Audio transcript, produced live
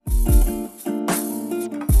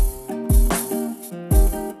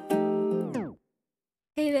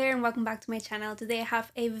Hey there and welcome back to my channel. Today I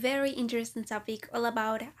have a very interesting topic all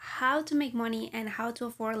about how to make money and how to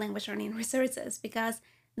afford language learning resources because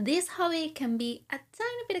this hobby can be a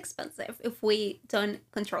tiny bit expensive if we don't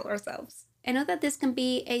control ourselves. I know that this can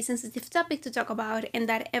be a sensitive topic to talk about and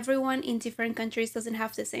that everyone in different countries doesn't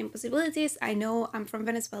have the same possibilities. I know I'm from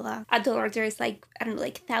Venezuela. A dollar there is like, I don't know,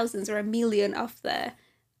 like thousands or a million of the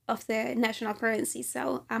national currency.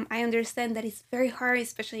 So I understand that it's very hard,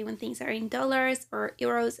 especially when things are in dollars or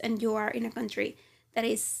euros and you are in a country that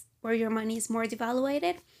is where your money is more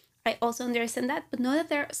devaluated. I also understand that, but know that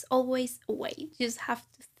there's always a way. You just have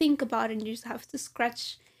to think about it and you just have to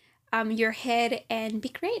scratch your head and be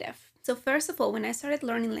creative. So first of all, when I started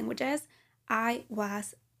learning languages, I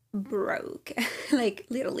was broke. Like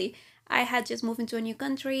literally, I had just moved into a new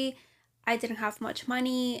country. I didn't have much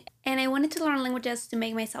money and I wanted to learn languages to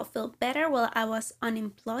make myself feel better while I was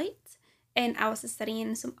unemployed and I was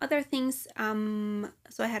studying some other things.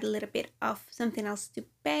 So I had a little bit of something else to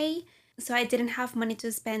pay. So I didn't have money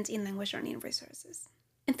to spend in language learning resources.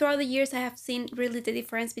 And throughout the years, I have seen really the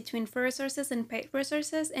difference between free resources and paid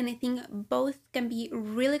resources. And I think both can be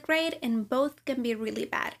really great and both can be really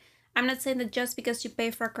bad. I'm not saying that just because you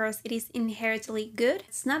pay for a course, it is inherently good.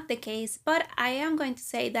 It's not the case, but I am going to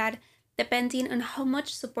say that depending on how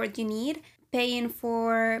much support you need, paying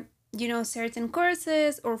for, certain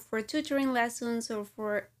courses or for tutoring lessons or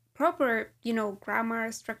for proper,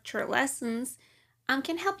 grammar structure lessons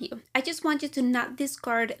can help you. I just want you to not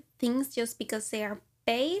discard things just because they are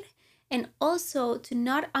paid and also to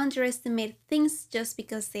not underestimate things just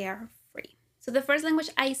because they are free. So the first language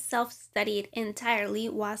I self-studied entirely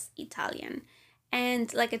was Italian.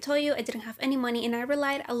 And like I told you, I didn't have any money and I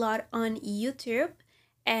relied a lot on YouTube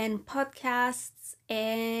and podcasts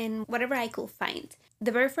and whatever I could find.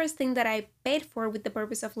 The very first thing that I paid for with the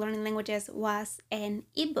purpose of learning languages was an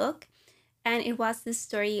ebook, and it was the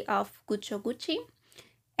story of Guccio Gucci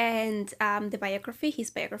and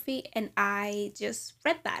his biography, and I just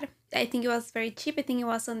read that. I think it was very cheap. I think it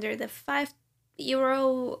was under the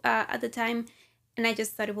 €5 at the time, and I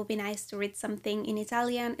just thought it would be nice to read something in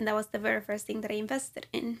Italian, and that was the very first thing that I invested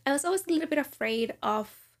in. I was always a little bit afraid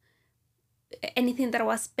of anything that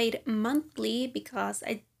was paid monthly because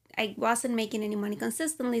I wasn't making any money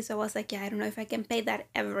consistently. So I was like, yeah, I don't know if I can pay that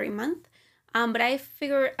every month. But I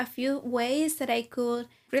figured a few ways that I could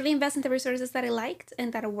really invest in the resources that I liked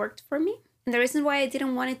and that worked for me. And the reason why I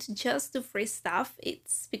didn't want it to just do free stuff,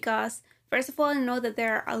 it's because first of all, I know that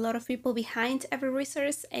there are a lot of people behind every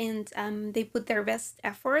resource and they put their best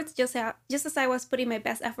efforts. Just as I was putting my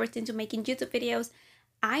best efforts into making YouTube videos,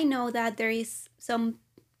 I know that there is some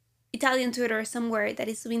Italian tutor somewhere that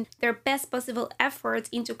is doing their best possible efforts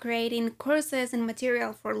into creating courses and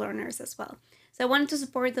material for learners as well. So I wanted to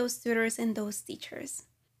support those tutors and those teachers.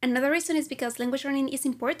 Another reason is because language learning is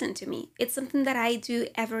important to me. It's something that I do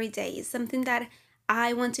every day. It's something that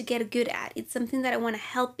I want to get good at. It's something that I want to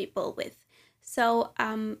help people with. So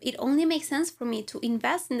it only makes sense for me to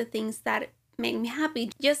invest in the things that make me happy.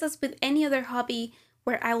 Just as with any other hobby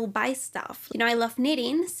where I will buy stuff. I love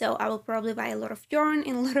knitting, so I will probably buy a lot of yarn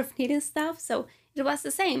and a lot of knitting stuff. So it was the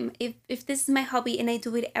same. If this is my hobby and I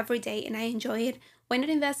do it every day and I enjoy it, why not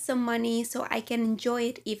invest some money so I can enjoy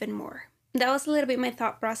it even more? That was a little bit my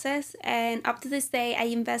thought process, and up to this day, I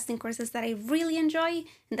invest in courses that I really enjoy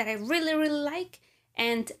and that I really, really like,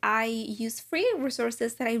 and I use free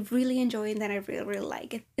resources that I really enjoy and that I really, really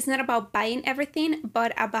like. It's not about buying everything,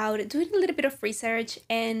 but about doing a little bit of research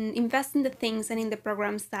and invest in the things and in the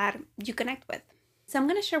programs that you connect with. So I'm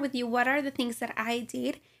going to share with you what are the things that I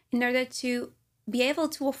did in order to be able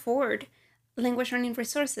to afford language learning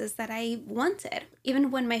resources that I wanted, even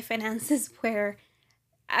when my finances were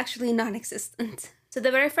actually non-existent. So the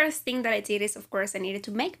very first thing that I did is, of course, I needed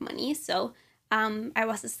to make money. So I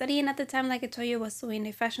was studying at the time, like I told you, I was doing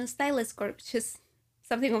a fashion stylist course, which is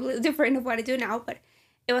something completely different of what I do now, but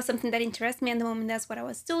it was something that interested me at the moment. That's what I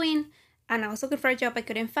was doing. And I was looking for a job. I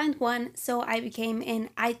couldn't find one. So I became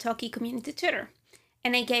an italki community tutor.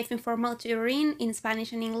 And I gave informal tutoring in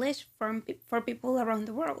Spanish and English for people around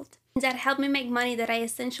the world. That helped me make money that I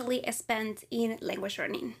essentially spent in language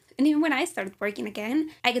learning. And even when I started working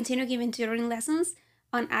again, I continued giving tutoring lessons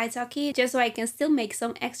on italki just so I can still make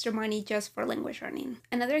some extra money just for language learning.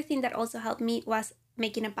 Another thing that also helped me was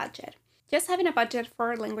making a budget. Just having a budget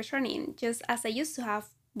for language learning, just as I used to have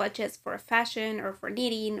budgets for fashion or for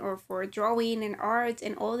knitting or for drawing and art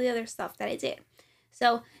and all the other stuff that I did.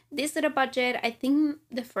 So this little budget, I think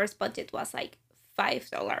the first budget was like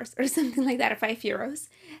 $5 or something like that, or €5.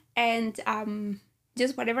 And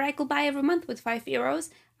just whatever I could buy every month with €5,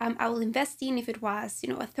 I will invest in. If it was, a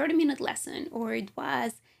 30-minute lesson, or it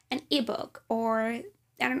was an ebook, or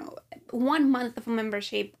I don't know, 1 month of a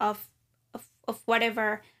membership of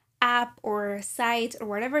whatever app or site or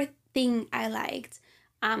whatever thing I liked.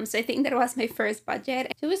 So I think that was my first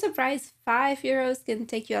budget. To be surprised, €5 can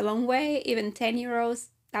take you a long way. Even €10,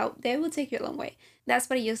 they will take you a long way. That's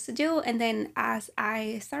what I used to do. And then as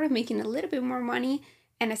I started making a little bit more money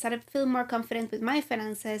and I started feeling more confident with my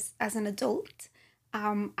finances as an adult,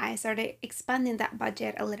 I started expanding that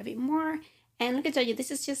budget a little bit more. And like I tell you,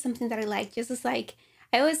 this is just something that I like. Just as like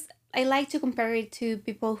I like to compare it to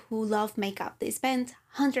people who love makeup. They spend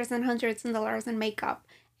hundreds and hundreds of dollars on makeup.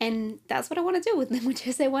 And that's what I want to do with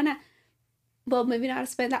languages. I want to, well, maybe not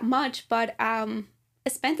spend that much, but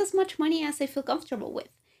spend as much money as I feel comfortable with.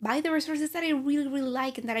 Buy the resources that I really, really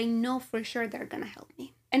like and that I know for sure they're going to help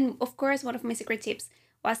me. And of course, one of my secret tips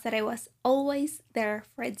was that I was always there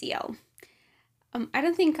for a deal. I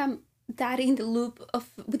don't think I'm that in the loop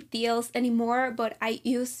with deals anymore, but I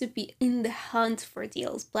used to be in the hunt for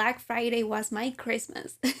deals. Black Friday was my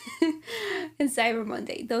Christmas and Cyber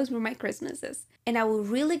Monday, those were my Christmases. And I would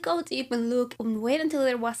really go deep and look and wait until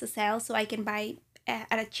there was a sale so I can buy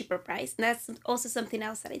at a cheaper price. And that's also something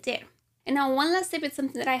else that I did. And now one last tip is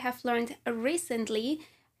something that I have learned recently,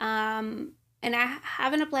 and I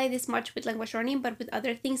haven't applied this much with language learning, but with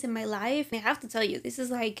other things in my life. And I have to tell you, this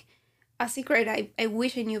is like a secret I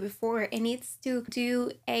wish I knew before, and it's to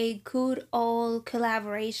do a good old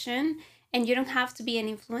collaboration. And you don't have to be an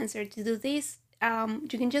influencer to do this. You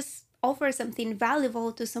can just offer something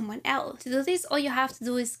valuable to someone else. To do this, all you have to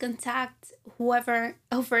do is contact whoever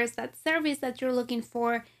offers that service that you're looking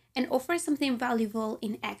for and offer something valuable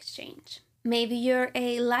in exchange. Maybe you're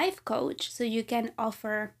a life coach, so you can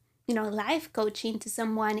offer, life coaching to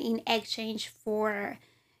someone in exchange for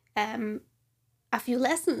a few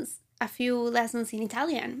lessons in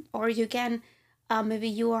Italian. Or you can, maybe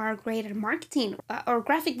you are great at marketing or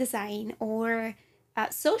graphic design or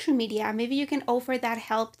social media. Maybe you can offer that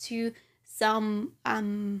help to some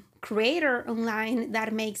creator online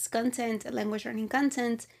that makes content, language learning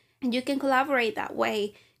content, and you can collaborate that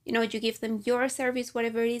way. You give them your service,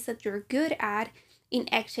 whatever it is that you're good at, in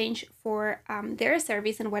exchange for their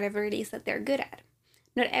service and whatever it is that they're good at.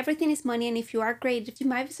 Not everything is money, and if you are great, you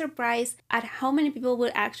might be surprised at how many people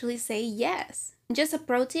will actually say yes. Just a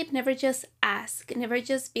pro tip, never just ask. Never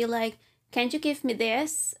just be like, can't you give me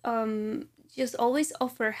this? Just always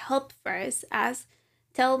offer help first.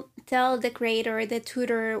 Tell the creator, the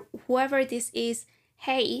tutor, whoever this is,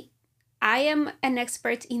 hey, I am an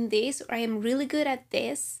expert in this, or I am really good at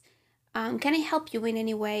this. Can I help you in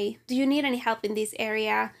any way? Do you need any help in this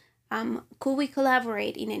area? Could we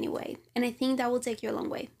collaborate in any way? And I think that will take you a long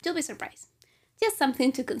way. You'll be surprised. Just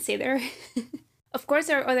something to consider. Of course,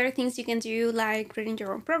 there are other things you can do, like creating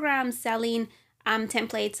your own programs, selling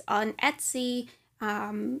templates on Etsy,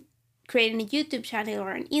 creating a YouTube channel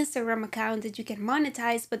or an Instagram account that you can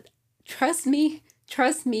monetize. But trust me,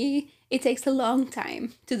 it takes a long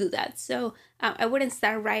time to do that. So I wouldn't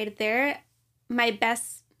start right there. My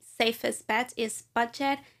best, safest bet is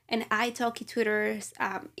budget and italki tutors.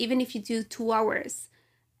 Even if you do 2 hours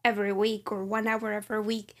every week or 1 hour every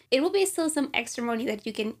week, it will be still some extra money that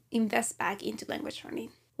you can invest back into language learning.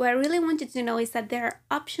 What I really want you to know is that there are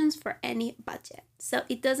options for any budget. So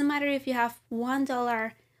it doesn't matter if you have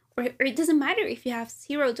 $1 or it doesn't matter if you have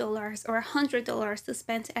 $0 or $100 to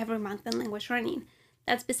spend every month on language learning.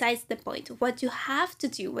 That's besides the point. What you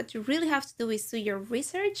really have to do is do your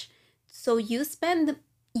research, so you spend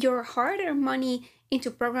your hard-earned money into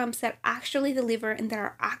programs that actually deliver and that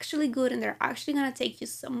are actually good and they're actually going to take you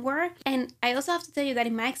somewhere. And I also have to tell you that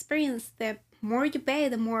in my experience, the more you pay,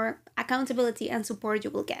 the more accountability and support you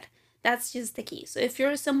will get. That's just the key. So if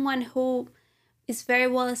you're someone who is very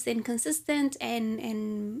well and consistent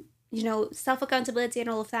and self-accountability and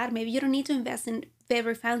all of that, maybe you don't need to invest in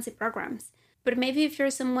very fancy programs. But maybe if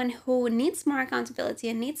you're someone who needs more accountability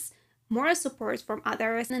and needs more support from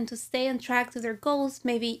others and to stay on track to their goals,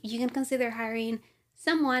 maybe you can consider hiring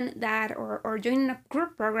someone that or joining a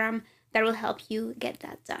group program that will help you get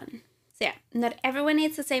that done. So yeah, not everyone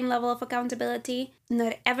needs the same level of accountability.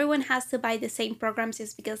 Not everyone has to buy the same programs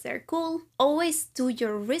just because they're cool. Always do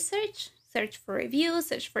your research, search for reviews,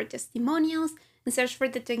 search for testimonials, and search for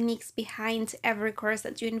the techniques behind every course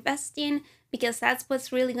that you invest in, because that's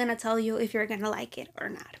what's really gonna tell you if you're gonna like it or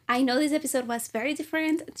not. I know this episode was very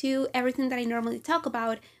different to everything that I normally talk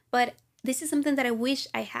about, but this is something that I wish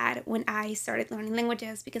I had when I started learning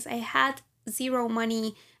languages, because I had zero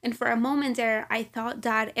money, and for a moment there I thought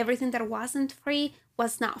that everything that wasn't free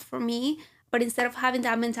was not for me. But instead of having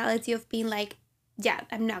that mentality of being like, yeah,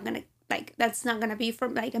 I'm not gonna like that's not gonna be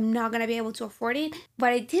from like I'm not gonna be able to afford it.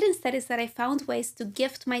 What I did instead is that I found ways to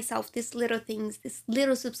gift myself these little things, these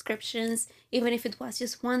little subscriptions, even if it was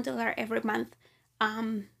just $1 every month,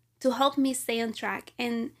 to help me stay on track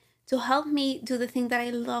and to help me do the thing that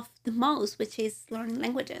I love the most, which is learning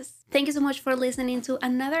languages. Thank you so much for listening to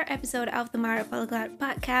another episode of the Mara Polyglot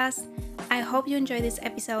Podcast. I hope you enjoyed this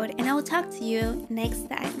episode, and I will talk to you next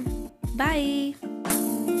time. Bye!